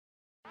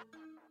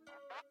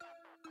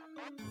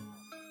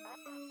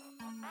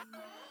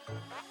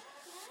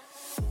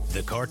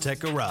The Car Tech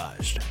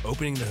Garage,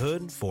 opening the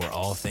hood for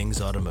all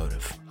things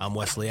automotive. I'm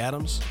Wesley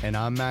Adams. And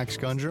I'm Max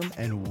Gundrum,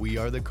 and we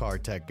are the Car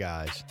Tech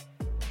guys.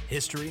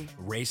 History,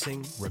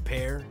 racing,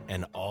 repair,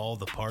 and all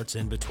the parts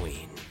in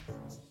between.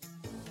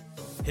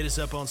 Hit us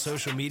up on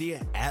social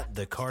media at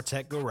the Car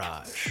Tech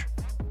Garage.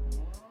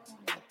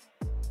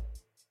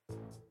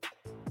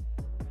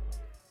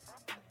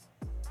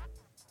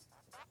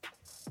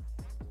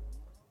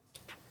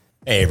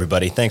 Hey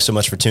everybody, thanks so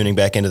much for tuning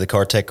back into the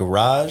Car Tech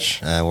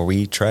Garage, where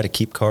we try to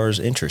keep cars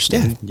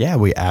interesting. Yeah,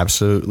 we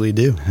absolutely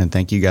do. And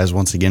thank you guys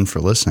once again for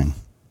listening.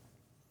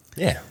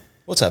 Yeah.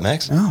 What's up,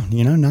 Max? Oh,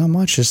 not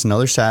much. Just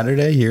another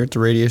Saturday here at the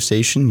radio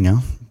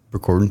station,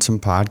 recording some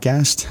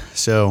podcast.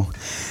 So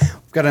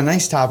we've got a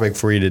nice topic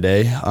for you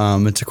today.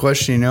 It's a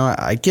question,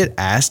 I get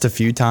asked a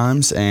few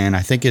times, and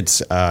I think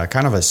it's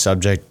kind of a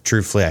subject,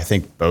 truthfully, I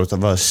think both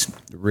of us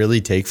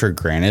really take for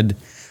granted.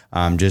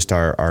 Just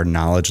our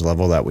knowledge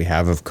level that we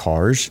have of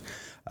cars.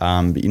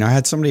 But, I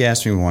had somebody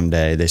ask me one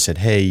day, they said,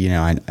 hey,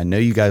 I know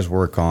you guys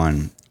work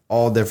on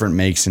all different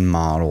makes and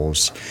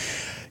models.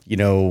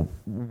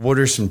 What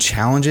are some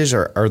challenges?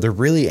 Or are there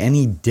really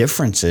any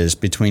differences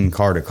between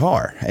car to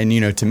car? And,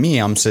 to me,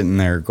 I'm sitting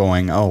there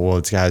going, oh, well,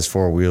 it has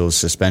four wheels,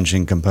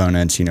 suspension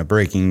components,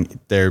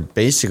 braking. They're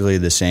basically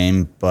the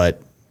same,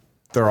 but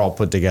they're all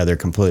put together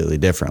completely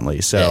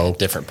differently. So yeah,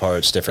 different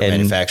parts, different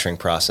manufacturing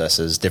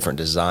processes, different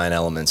design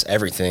elements.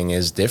 Everything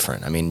is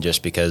different. I mean,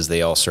 just because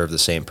they all serve the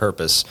same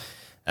purpose,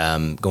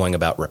 going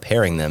about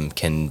repairing them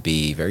can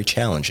be very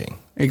challenging.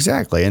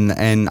 Exactly. And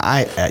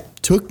it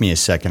took me a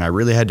second. I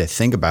really had to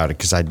think about it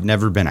because I'd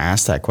never been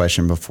asked that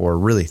question before,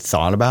 really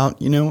thought about,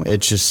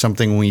 it's just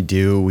something we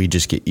do. We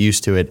just get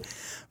used to it.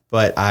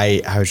 But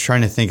I was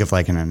trying to think of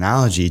like an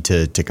analogy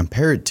to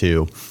compare it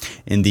to,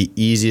 and the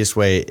easiest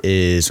way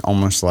is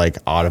almost like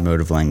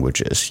automotive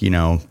languages.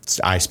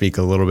 I speak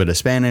a little bit of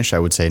Spanish. I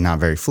would say not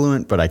very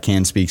fluent, but I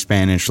can speak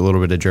Spanish, a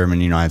little bit of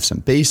German. I have some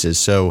bases.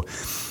 So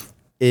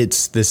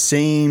it's the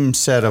same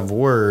set of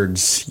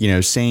words,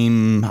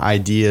 same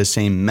idea,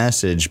 same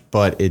message,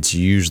 but it's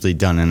usually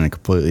done in a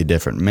completely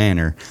different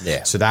manner.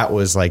 Yeah. So that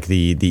was like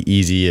the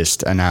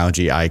easiest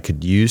analogy I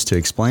could use to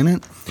explain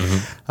it.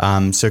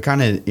 Mm-hmm. So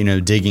kind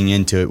of, digging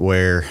into it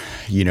where,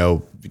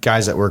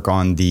 guys that work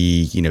on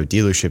the,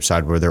 dealership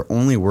side where they're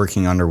only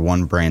working under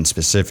one brand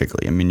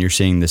specifically. I mean, you're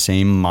seeing the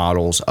same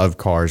models of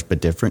cars,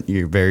 but different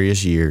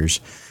various years.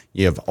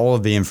 You have all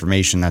of the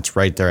information that's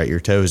right there at your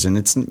toes. And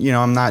it's,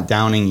 I'm not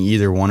downing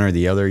either one or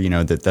the other,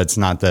 that's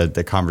not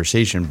the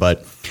conversation.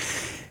 But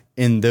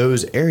in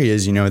those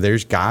areas,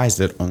 there's guys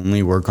that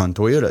only work on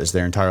Toyotas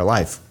their entire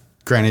life.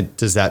 Granted,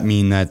 does that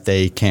mean that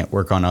they can't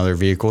work on other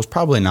vehicles?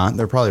 Probably not.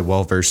 They're probably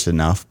well-versed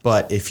enough.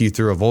 But if you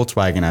threw a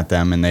Volkswagen at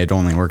them and they'd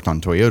only worked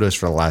on Toyotas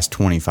for the last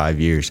 25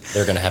 years.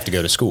 They're going to have to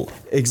go to school.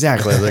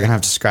 Exactly. They're going to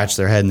have to scratch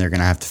their head and they're going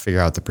to have to figure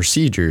out the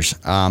procedures.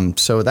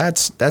 So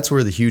that's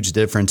where the huge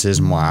difference is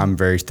and why I'm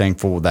very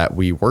thankful that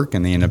we work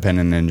in the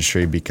independent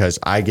industry because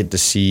I get to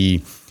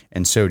see,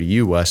 and so do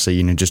you,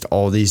 Wesley, just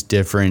all these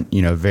different,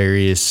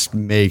 various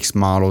makes,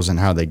 models, and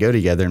how they go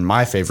together. And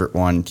my favorite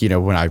one,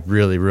 when I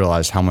really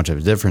realized how much of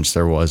a difference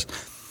there was,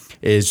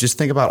 is just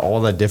think about all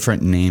the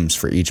different names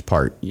for each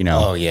part,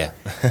 Oh, yeah.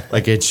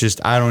 Like, it's just,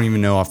 I don't even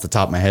know off the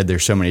top of my head,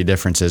 there's so many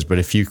differences. But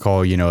if you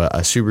call, a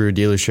Subaru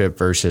dealership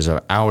versus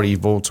an Audi,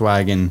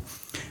 Volkswagen,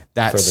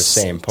 that for the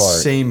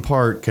same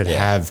part could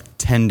have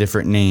 10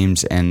 different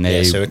names, and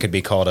so it could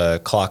be called a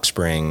clock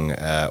spring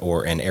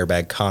or an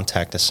airbag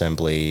contact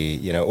assembly,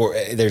 or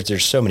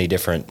there's so many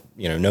different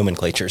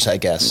nomenclatures, I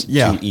guess,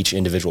 to each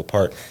individual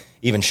part.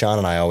 Even Sean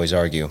and I always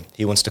argue.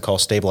 He wants to call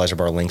stabilizer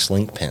bar links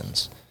link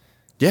pins.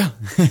 Yeah.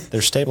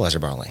 They're stabilizer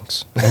bar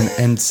links.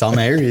 And some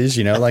areas,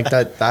 like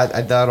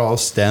that all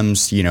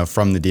stems,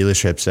 from the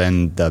dealerships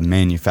and the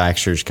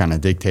manufacturers kind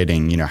of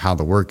dictating, how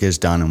the work is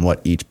done and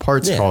what each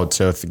part's called.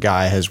 So if the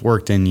guy has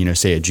worked in,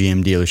 say a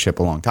GM dealership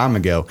a long time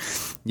ago,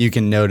 you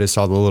can notice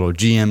all the little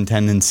GM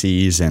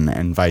tendencies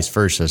and vice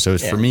versa. So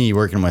it's for me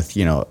working with,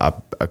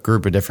 a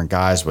group of different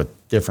guys with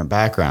different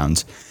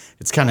backgrounds.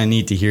 It's kind of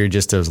neat to hear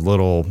just those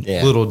little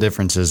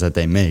differences that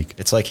they make.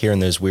 It's like hearing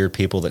those weird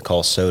people that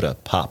call soda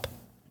pop.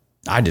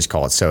 I just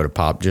call it soda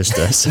pop, just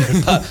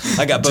to pop.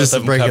 I got both just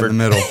of them to break covered. it in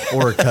the middle,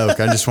 or a Coke.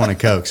 I just want a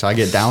Coke, so I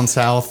get down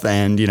south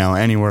and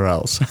anywhere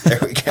else. There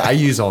we go. I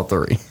use all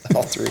three.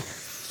 All three.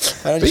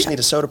 I just need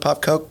a soda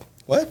pop Coke.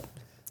 What?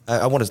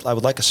 I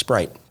would like a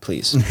Sprite,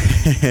 please.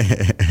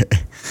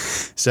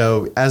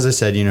 So as I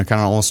said,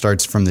 kind of all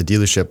starts from the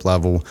dealership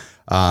level,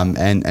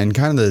 and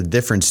kind of the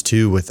difference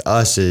too with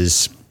us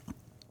is,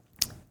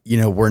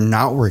 we're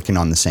not working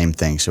on the same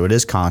thing. So it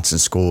is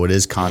constant school. It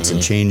is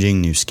constant changing,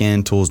 new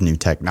scan tools, new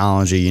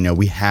technology.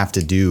 We have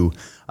to do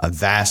a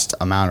vast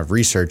amount of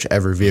research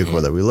every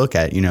vehicle that we look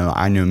at.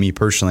 I know me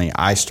personally,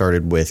 I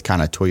started with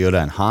kind of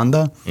Toyota and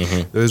Honda.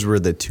 Those were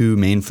the two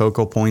main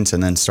focal points,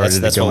 and then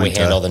started that's when we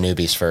handle the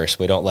newbies first.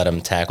 We don't let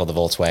them tackle the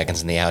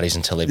Volkswagens and the Audis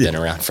until they've been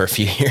around for a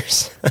few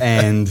years.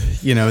 And,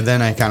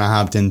 then I kind of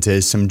hopped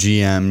into some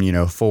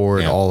GM,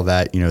 Ford, all of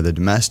that, the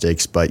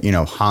domestics. But,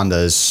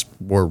 Hondas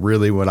were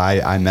really what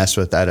I messed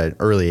with at an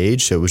early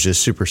age. So it was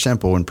just super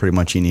simple, and pretty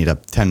much you need a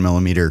 10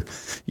 millimeter,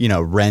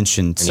 wrench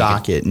and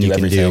socket, and you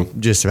can do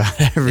just about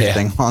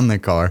everything on the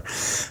car.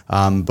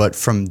 But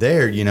from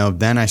there,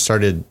 then I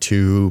started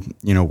to,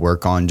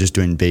 work on just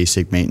doing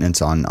basic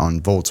maintenance on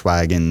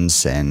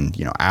Volkswagens and,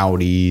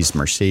 Audis,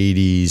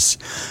 Mercedes,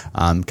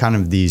 kind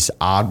of these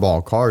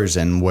oddball cars,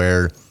 and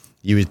where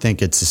you would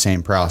think it's the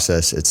same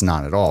process. It's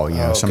not at all.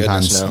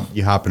 Sometimes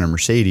you hop in a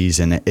Mercedes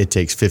and it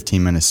takes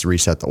 15 minutes to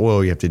reset the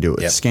oil. You have to do it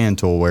with a scan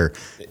tool, where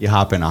you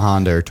hop in a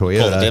Honda or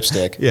Toyota. Pull the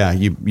dipstick. Yeah,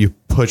 you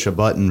push a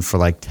button for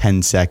like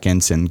 10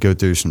 seconds and go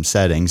through some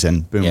settings,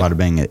 and boom, bada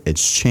bang,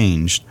 it's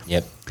changed.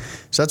 Yep.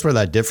 So that's where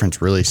that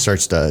difference really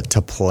starts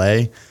to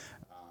play.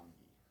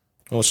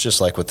 Well, it's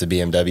just like with the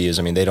BMWs.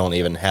 I mean, they don't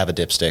even have a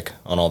dipstick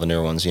on all the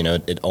newer ones.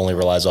 It only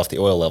relies off the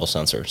oil level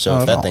sensor.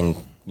 So if that thing,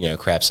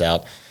 craps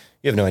out,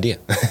 you have no idea.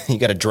 You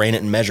got to drain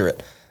it and measure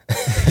it.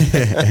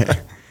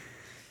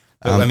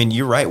 But, I mean,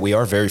 you're right. We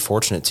are very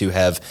fortunate to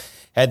have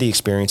had the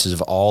experiences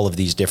of all of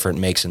these different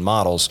makes and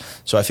models.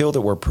 So I feel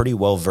that we're pretty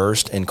well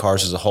versed in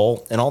cars as a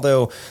whole. And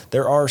although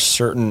there are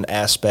certain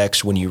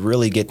aspects when you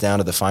really get down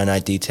to the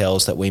finite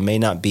details that we may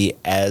not be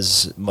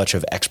as much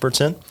of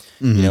experts in,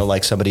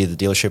 like somebody at the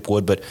dealership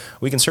would, but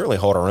we can certainly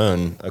hold our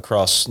own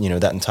across,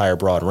 that entire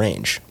broad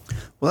range.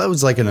 Well, that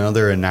was like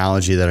another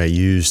analogy that I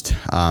used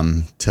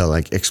to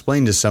like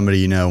explain to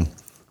somebody,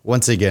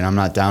 once again, I'm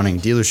not downing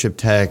dealership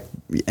tech,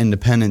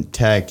 independent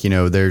tech,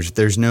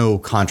 there's no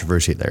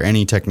controversy there.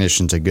 Any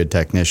technician's a good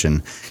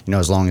technician,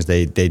 as long as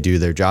they do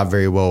their job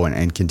very well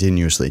and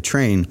continuously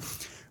train.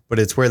 But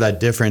it's where that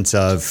difference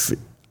of,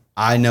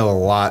 I know a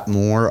lot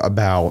more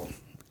about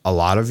a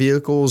lot of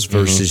vehicles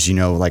versus,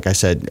 like I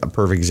said, a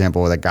perfect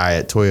example with a guy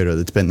at Toyota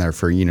that's been there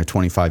for,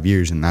 25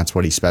 years and that's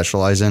what he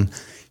specializes in.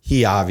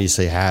 He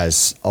obviously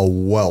has a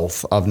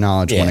wealth of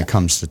knowledge when it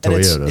comes to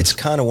Toyota. It's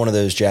kind of one of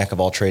those jack of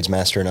all trades,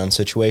 master of none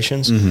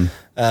situations.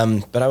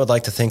 But I would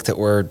like to think that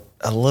we're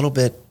a little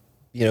bit,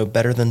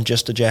 better than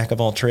just a jack of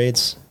all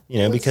trades,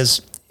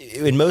 because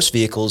in most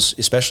vehicles,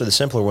 especially the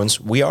simpler ones,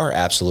 we are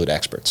absolute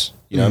experts.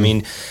 I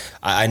mean,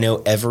 I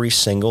know every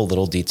single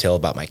little detail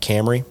about my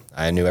Camry.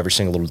 I knew every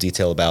single little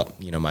detail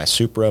about, my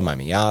Supra, my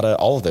Miata,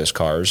 all of those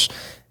cars.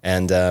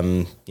 And,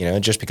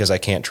 just because I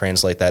can't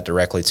translate that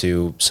directly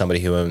to somebody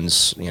who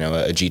owns,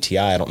 a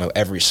GTI, I don't know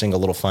every single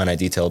little finite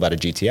detail about a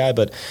GTI,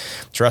 but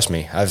trust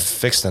me, I've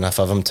fixed enough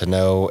of them to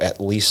know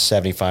at least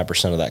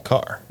 75% of that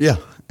car. Yeah.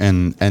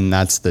 And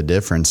that's the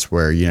difference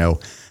where,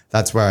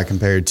 that's where I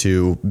compare it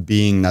to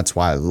that's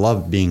why I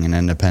love being an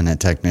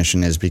independent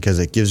technician, is because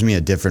it gives me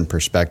a different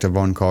perspective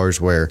on cars,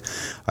 where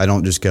I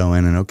don't just go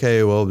in and,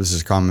 okay, well, this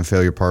is a common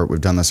failure part. We've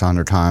done this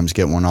 100 times,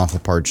 get one off the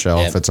part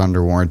shelf. Yep. It's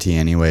under warranty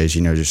anyways,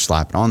 just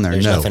slap it on there.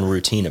 There's nothing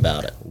routine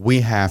about it. We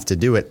have to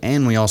do it.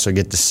 And we also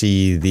get to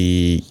see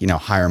the,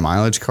 higher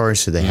mileage cars.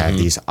 So they have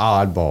these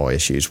oddball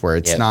issues where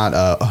it's not,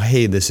 oh,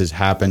 hey, this has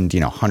happened,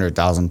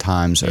 100,000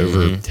 times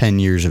over 10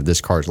 years of this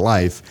car's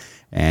life.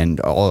 And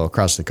all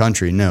across the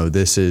country, no,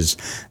 this is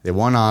the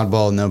one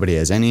oddball. Nobody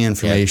has any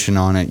information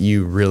on it.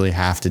 You really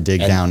have to dig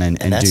down and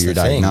do your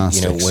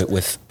diagnostics.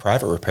 With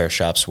private repair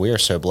shops, we are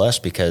so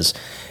blessed because,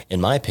 in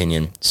my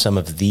opinion, some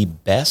of the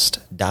best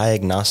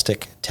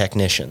diagnostic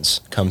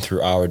technicians come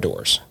through our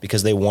doors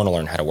because they want to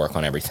learn how to work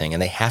on everything,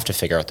 and they have to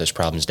figure out those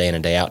problems day in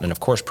and day out. And, of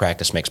course,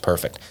 practice makes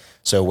perfect.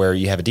 So where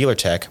you have a dealer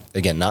tech,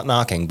 again, not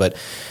knocking, but,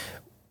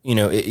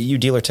 you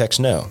dealer techs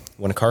know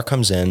when a car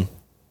comes in,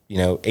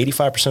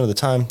 85% of the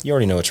time, you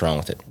already know what's wrong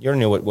with it. You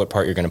already know what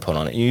part you're going to put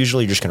on it. You're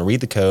usually just going to read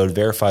the code,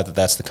 verify that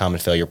that's the common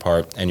failure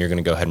part, and you're going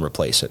to go ahead and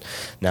replace it.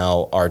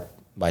 Now,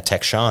 my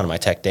tech Sean, my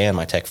tech Dan,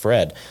 my tech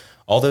Fred,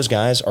 all those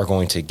guys are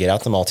going to get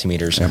out the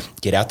multimeters,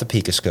 get out the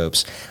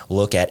picoscopes,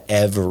 look at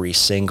every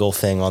single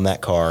thing on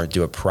that car,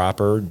 do a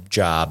proper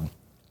job,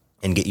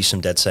 and get you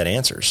some dead set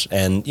answers.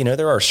 And,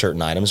 there are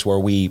certain items where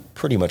we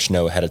pretty much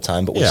know ahead of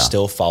time, but we'll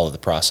still follow the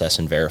process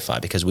and verify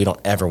because we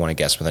don't ever want to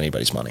guess with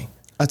anybody's money.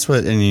 That's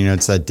what, and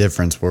it's that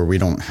difference where we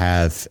don't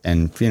have,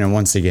 and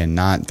once again,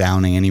 not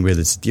downing anybody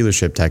that's a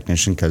dealership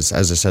technician, because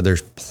as I said,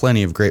 there's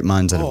plenty of great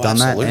minds that have done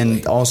that,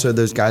 and also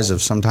those guys have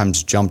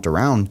sometimes jumped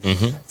around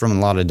from a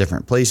lot of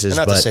different places.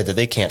 And not to say that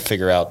they can't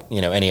figure out,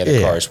 any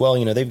other car as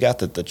well. They've got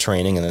the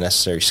training and the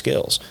necessary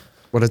skills.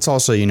 But it's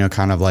also,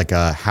 kind of like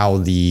how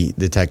the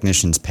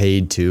technician's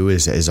paid too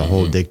is a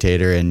whole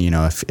dictator, and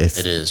if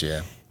it is,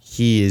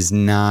 he is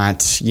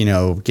not,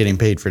 getting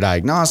paid for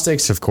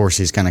diagnostics. Of course,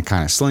 he's going to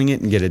kind of sling it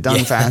and get it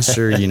done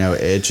faster.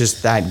 It's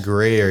just that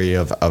gray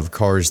area of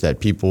cars that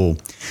people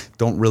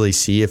don't really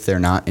see if they're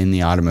not in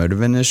the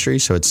automotive industry.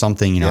 So it's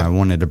something, I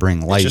wanted to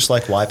bring light. It's just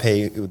like why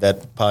pay,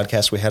 that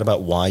podcast we had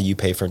about why you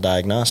pay for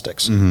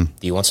diagnostics. Do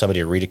you want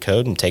somebody to read a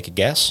code and take a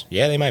guess?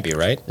 Yeah, they might be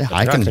right. Yeah,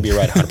 I can be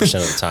right 100% of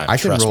the time. I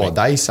can roll a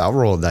dice. I'll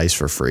roll a dice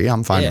for free.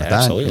 I'm fine with that.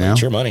 Absolutely.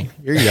 It's your money.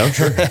 Here you go.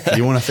 Sure. If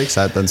you want to fix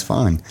that, that's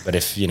fine. But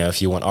if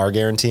you want our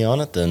guarantee on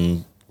it,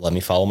 then let me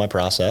follow my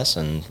process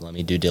and let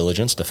me do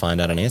diligence to find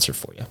out an answer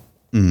for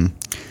you.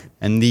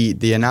 And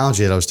the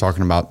analogy that I was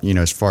talking about,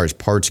 as far as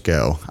parts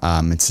go,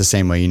 it's the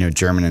same way,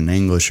 German and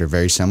English are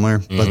very similar,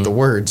 but the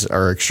words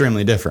are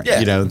extremely different.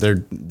 Yeah.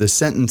 They're the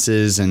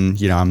sentences,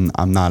 and,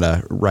 I'm not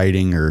a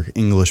writing or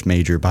English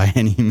major by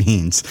any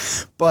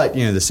means, but,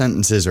 the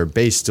sentences are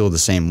based still the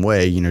same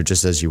way,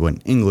 just as you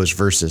would English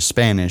versus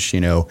Spanish,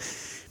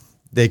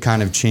 they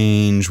kind of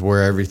change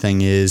where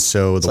everything is.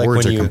 So the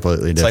words are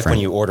completely different. It's like when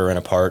you order in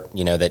a part,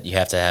 that you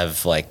have to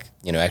have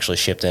actually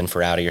shipped in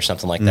for Audi or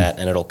something like that.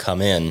 And it'll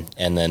come in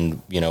and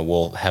then,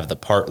 we'll have the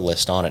part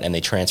list on it and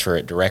they transfer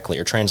it directly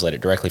or translate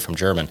it directly from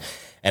German.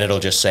 And it'll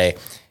just say,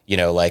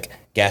 like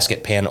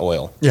gasket pan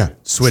oil. Yeah.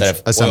 Switch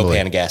assembly. Oil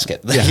pan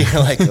gasket. Yeah.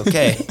 You're like,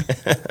 okay.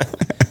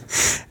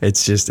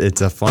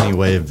 It's a funny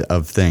way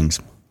of things.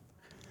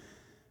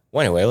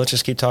 Well, anyway, let's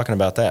just keep talking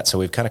about that. So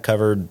we've kind of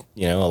covered,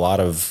 a lot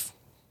of,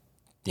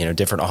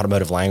 different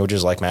automotive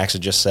languages, like Max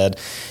had just said.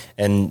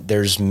 And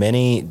there's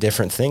many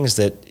different things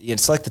that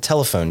it's like the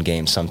telephone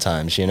game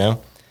sometimes, the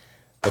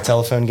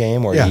telephone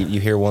game where you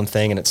hear one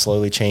thing and it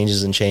slowly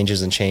changes and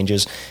changes and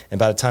changes. And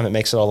by the time it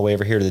makes it all the way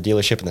over here to the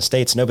dealership in the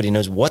States, nobody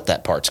knows what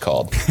that part's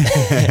called.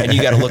 And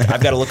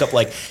I've got to look up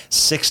like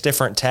 6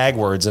 different tag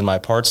words in my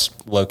parts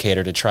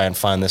locator to try and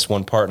find this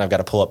one part. And I've got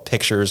to pull up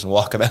pictures and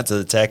walk them out to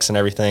the techs and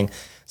everything.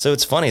 So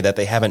it's funny that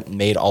they haven't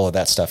made all of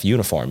that stuff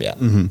uniform yet.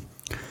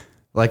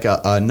 Like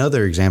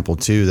another example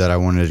too that I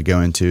wanted to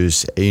go into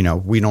is,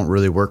 we don't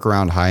really work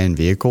around high-end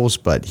vehicles,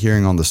 but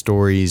hearing all the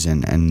stories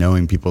and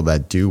knowing people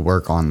that do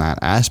work on that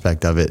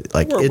aspect of it,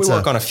 like we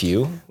work on a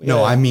few.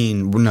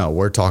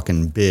 We're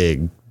talking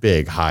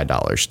big high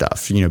dollar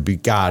stuff.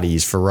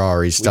 Bugattis,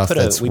 Ferraris, stuff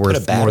that's worth more than. We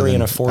put a battery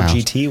in a Ford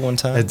GT one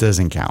time. It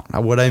doesn't count.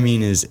 What I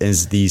mean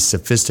is the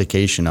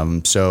sophistication of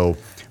them.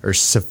 Or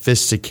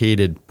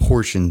sophisticated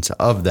portions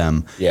of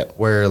them. Yep.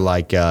 Where the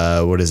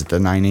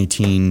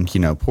 918,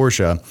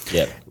 Porsche.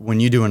 Yep. When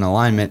you do an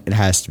alignment, it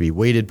has to be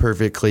weighted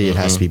perfectly. It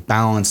has to be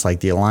balanced.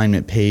 Like the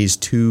alignment pays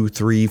 2,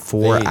 3,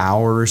 4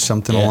 hours,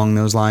 something along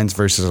those lines.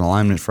 Versus an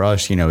alignment for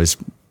us, is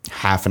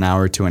half an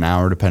hour to an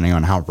hour, depending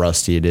on how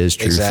rusty it is.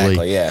 Truthfully.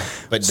 Exactly. Yeah.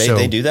 But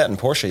they do that in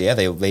Porsche. Yeah.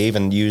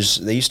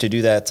 They used to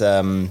do that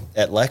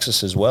at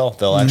Lexus as well.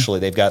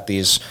 They've got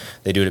these.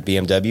 They do it at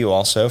BMW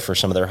also for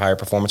some of their higher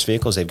performance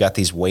vehicles. They've got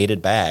these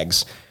weighted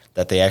bags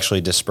that they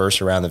actually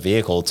disperse around the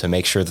vehicle to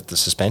make sure that the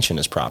suspension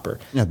is proper.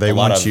 Yeah, a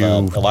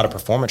lot of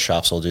performance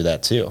shops will do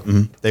that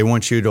too. They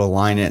want you to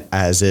align it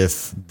as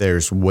if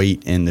there's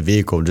weight in the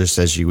vehicle, just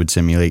as you would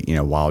simulate,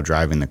 while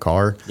driving the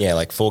car. Yeah,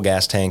 like full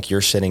gas tank, you're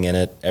sitting in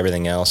it,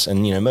 everything else.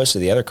 And, most of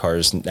the other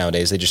cars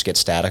nowadays, they just get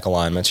static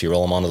alignments. You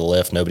roll them onto the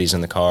lift, nobody's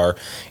in the car.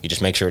 You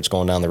just make sure it's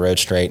going down the road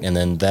straight. And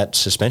then that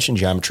suspension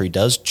geometry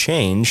does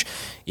change.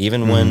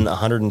 Even when a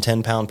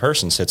 110-pound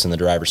person sits in the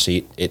driver's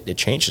seat, it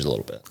changes a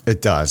little bit.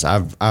 It does.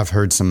 I've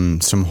heard some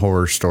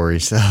horror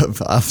stories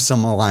of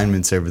some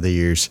alignments over the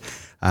years.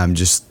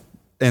 Just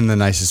in the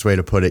nicest way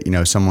to put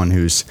it, someone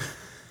who's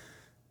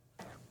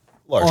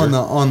larger.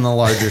 on the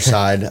larger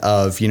side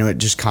of, it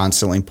just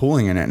constantly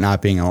pulling in it,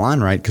 not being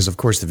aligned right, because of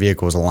course the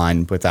vehicle is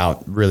aligned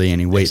without really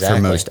any weight for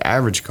most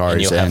average cars.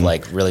 And you'll have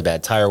like really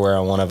bad tire wear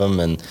on one of them.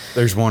 And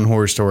there's one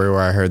horror story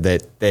where I heard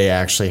that they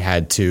actually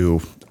had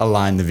to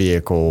align the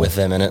vehicle with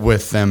them in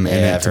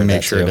it to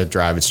make sure to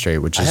drive it straight,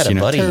 which is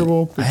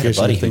terrible. I had a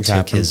buddy who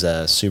took his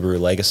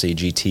Subaru Legacy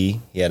GT.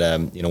 He had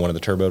one of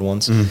the turboed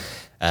ones.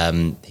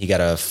 He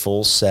got a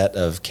full set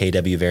of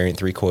KW variant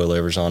 3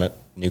 coilovers on it,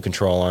 new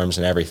control arms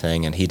and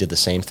everything, and he did the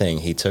same thing.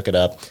 He took it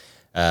up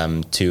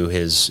to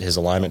his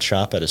alignment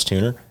shop at his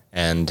tuner,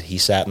 and he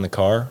sat in the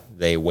car.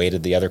 They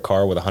weighted the other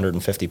car with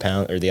 150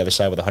 pounds, or the other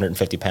side with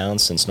 150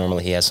 pounds, since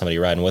normally he has somebody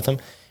riding with him,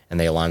 and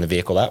they aligned the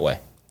vehicle that way.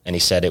 And he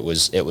said it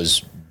was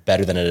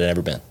better than it had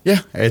ever been. Yeah,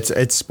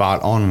 it's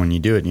spot on when you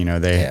do it.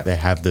 They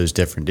have those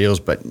different deals,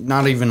 but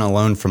not even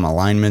alone from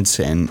alignments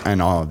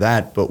and all of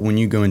that. But when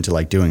you go into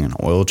like doing an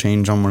oil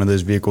change on one of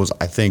those vehicles,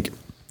 I think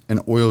an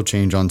oil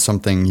change on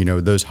something,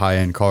 those high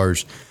end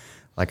cars,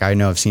 like I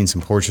know I've seen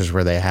some Porsches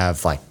where they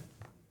have like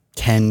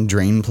 10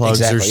 drain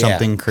plugs or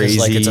something crazy.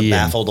 Like it's a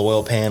baffled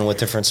oil pan with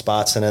different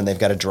spots in it. And they've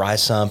got a dry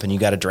sump and you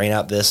got to drain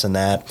out this and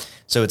that.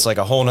 So it's like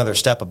a whole nother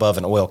step above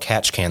an oil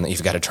catch can that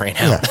you've got to drain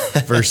out.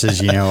 Yeah.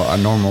 Versus, a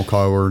normal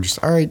car where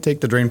just, all right,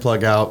 take the drain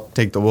plug out,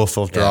 take the oil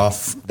filter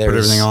off, put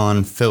everything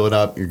on, fill it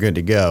up, you're good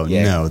to go.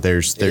 No,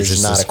 there's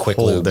just not a quick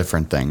whole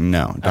different thing.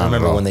 No, I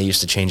remember when they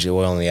used to change the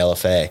oil in the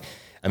LFA.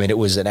 I mean, it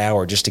was an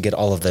hour just to get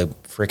all of the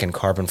freaking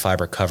carbon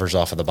fiber covers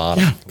off of the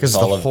bottom. Yeah, because the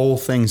whole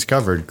thing's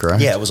covered,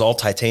 correct? Yeah, it was all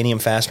titanium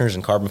fasteners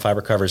and carbon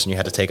fiber covers, and you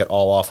had to take it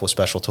all off with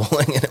special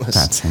tooling. And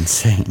that's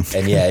insane.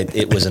 And yeah,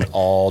 it was an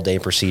all-day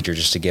procedure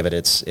just to give it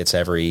its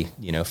every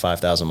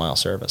 5,000 mile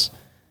service.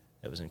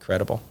 It was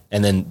incredible.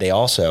 And then they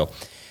also,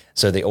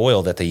 so the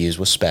oil that they used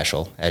was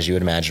special, as you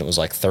would imagine. It was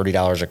like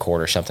 $30 a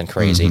quart or something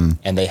crazy,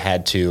 and they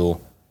had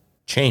to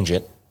change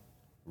it,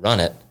 run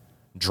it,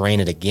 drain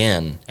it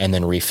again, and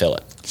then refill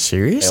it.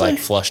 Seriously? They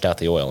flushed out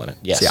the oil in it.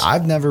 Yes. See,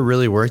 I've never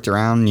really worked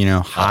around,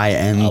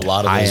 high-end A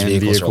lot of those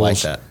vehicles are like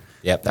that.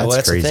 Yep.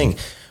 That's crazy. The thing.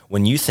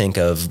 When you think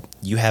of,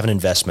 you have an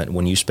investment,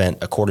 when you spent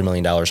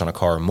 $250,000 on a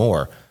car or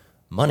more,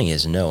 money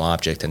is no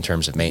object in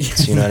terms of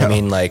maintenance. You know what I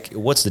mean? Like,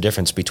 what's the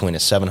difference between a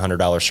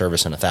 $700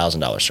 service and a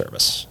 $1,000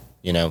 service?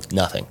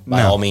 Nothing.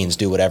 By all means,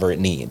 do whatever it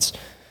needs.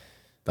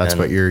 That's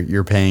what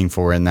you're paying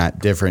for in that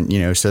different,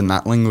 so in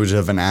that language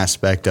of an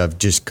aspect of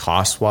just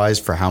cost wise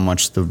for how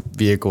much the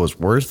vehicle is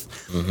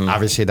worth.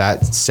 Obviously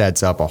that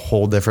sets up a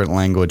whole different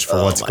language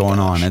for what's going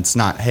on. It's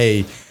not,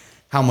 hey,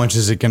 how much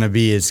is it going to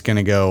be? It's going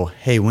to go,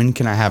 hey, when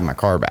can I have my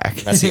car back?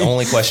 That's the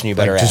only question you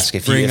better ask.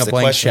 If the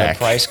question of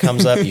price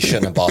comes up, you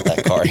shouldn't have bought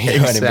that car. You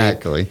know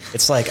exactly. What I mean?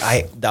 It's like,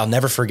 I'll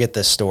never forget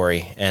this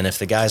story. And if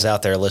the guys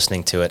out there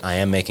listening to it, I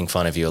am making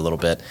fun of you a little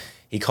bit.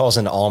 He calls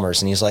into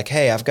Almer's and he's like,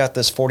 hey, I've got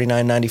this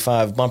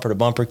 $49.95 bumper to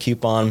bumper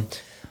coupon.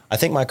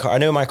 I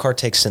know my car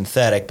takes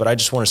synthetic, but I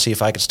just want to see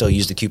if I could still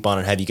use the coupon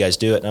and have you guys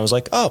do it. And I was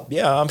like, oh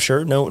yeah, I'm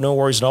sure. No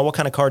worries at all. What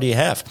kind of car do you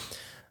have?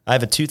 I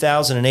have a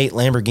 2008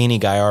 Lamborghini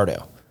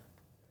Gallardo.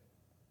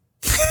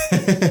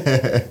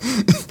 I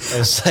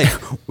was like,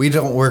 we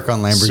don't work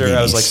on Lamborghinis. Sir,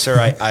 I was like,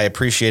 sir, I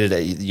appreciate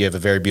it. You have a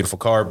very beautiful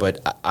car, but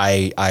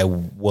I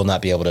will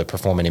not be able to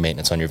perform any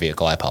maintenance on your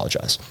vehicle. I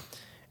apologize.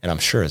 And I'm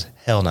sure as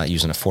hell not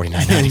using a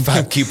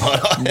 $49.95 coupon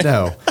on it.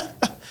 No,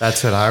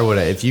 that's what I would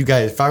have.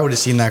 If I would have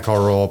seen that car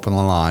roll up in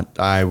the lot,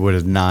 I would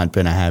have not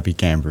been a happy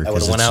camper. I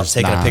would have went out,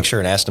 taken a picture,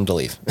 and asked him to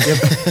leave. Yep.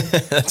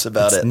 That's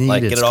about it. Neat,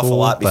 like, get it off the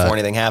lot before but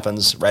anything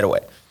happens right away.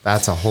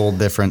 That's a whole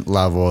different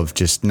level of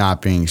just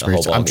not being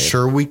experienced. I'm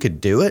sure we could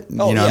do it.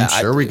 Oh, I'm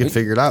sure we could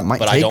figure it out. It might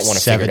take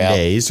 7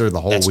 days or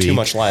the whole week. That's too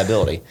much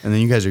liability. And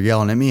then you guys are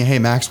yelling at me, hey,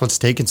 Max, what's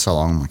taking so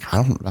long?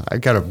 I'm like, I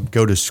got to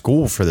go to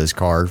school for this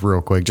car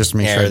real quick just to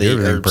make sure I do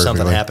everything perfectly.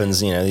 Something happens,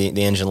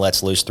 the engine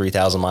lets loose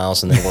 3,000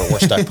 miles, and then we're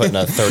stuck putting a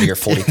 $30,000 or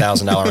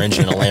 $40,000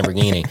 engine in a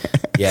Lamborghini.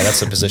 Yeah, that's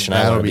the position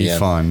I want to be in. That'll be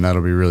fun.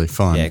 That'll be really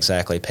fun. Yeah,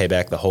 exactly. Pay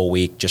back the whole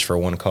week just for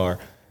one car.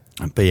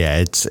 But yeah,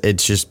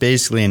 it's just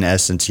basically in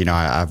essence,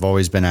 I've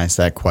always been asked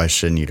that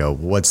question,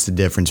 what's the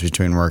difference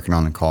between working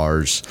on the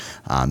cars,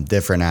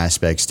 different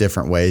aspects,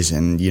 different ways,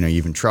 and,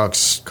 even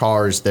trucks,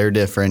 cars, they're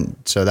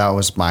different. So that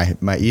was my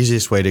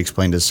easiest way to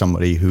explain to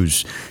somebody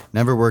who's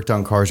never worked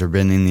on cars or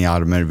been in the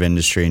automotive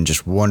industry and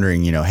just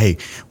wondering, hey,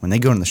 when they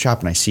go in the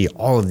shop and I see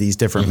all of these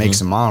different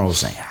makes and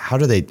models, are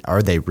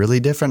they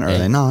really different or are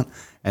they not?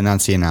 And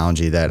that's the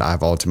analogy that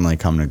I've ultimately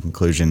come to the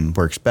conclusion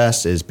works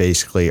best is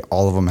basically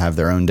all of them have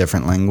their own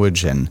different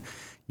language and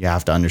you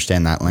have to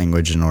understand that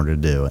language in order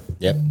to do it.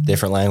 Yep.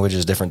 Different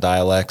languages, different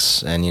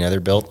dialects. And, they're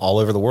built all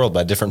over the world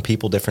by different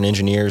people, different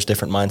engineers,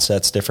 different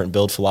mindsets, different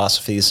build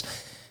philosophies.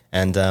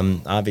 And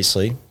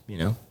obviously,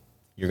 you're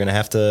going to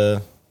have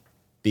to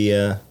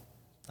be,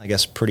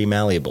 pretty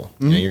malleable.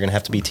 You're going to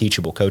have to be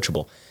teachable,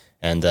 coachable.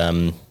 And,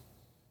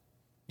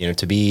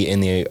 to be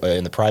in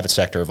the private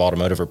sector of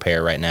automotive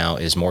repair right now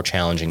is more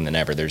challenging than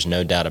ever. There's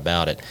no doubt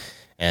about it.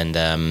 And,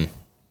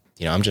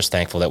 I'm just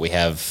thankful that we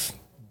have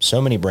so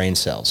many brain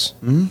cells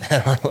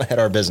at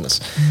our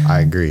business. I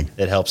agree.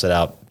 It helps it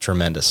out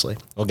tremendously.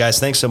 Well, guys,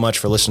 thanks so much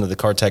for listening to the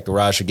Car Tech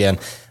Garage again.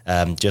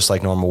 Just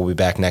like normal, we'll be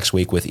back next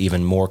week with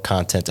even more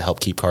content to help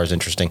keep cars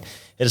interesting.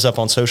 Hit us up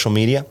on social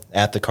media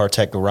at the Car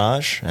Tech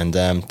Garage. And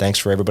thanks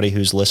for everybody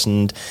who's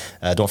listened.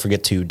 Don't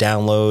forget to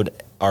download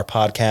our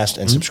podcast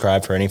and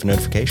subscribe for any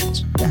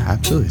notifications. Yeah,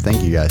 absolutely.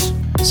 Thank you, guys.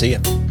 See ya.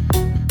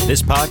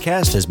 This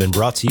podcast has been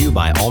brought to you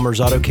by Almer's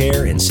Auto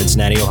Care in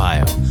Cincinnati,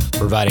 Ohio,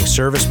 providing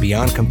service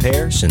beyond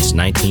compare since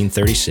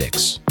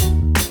 1936.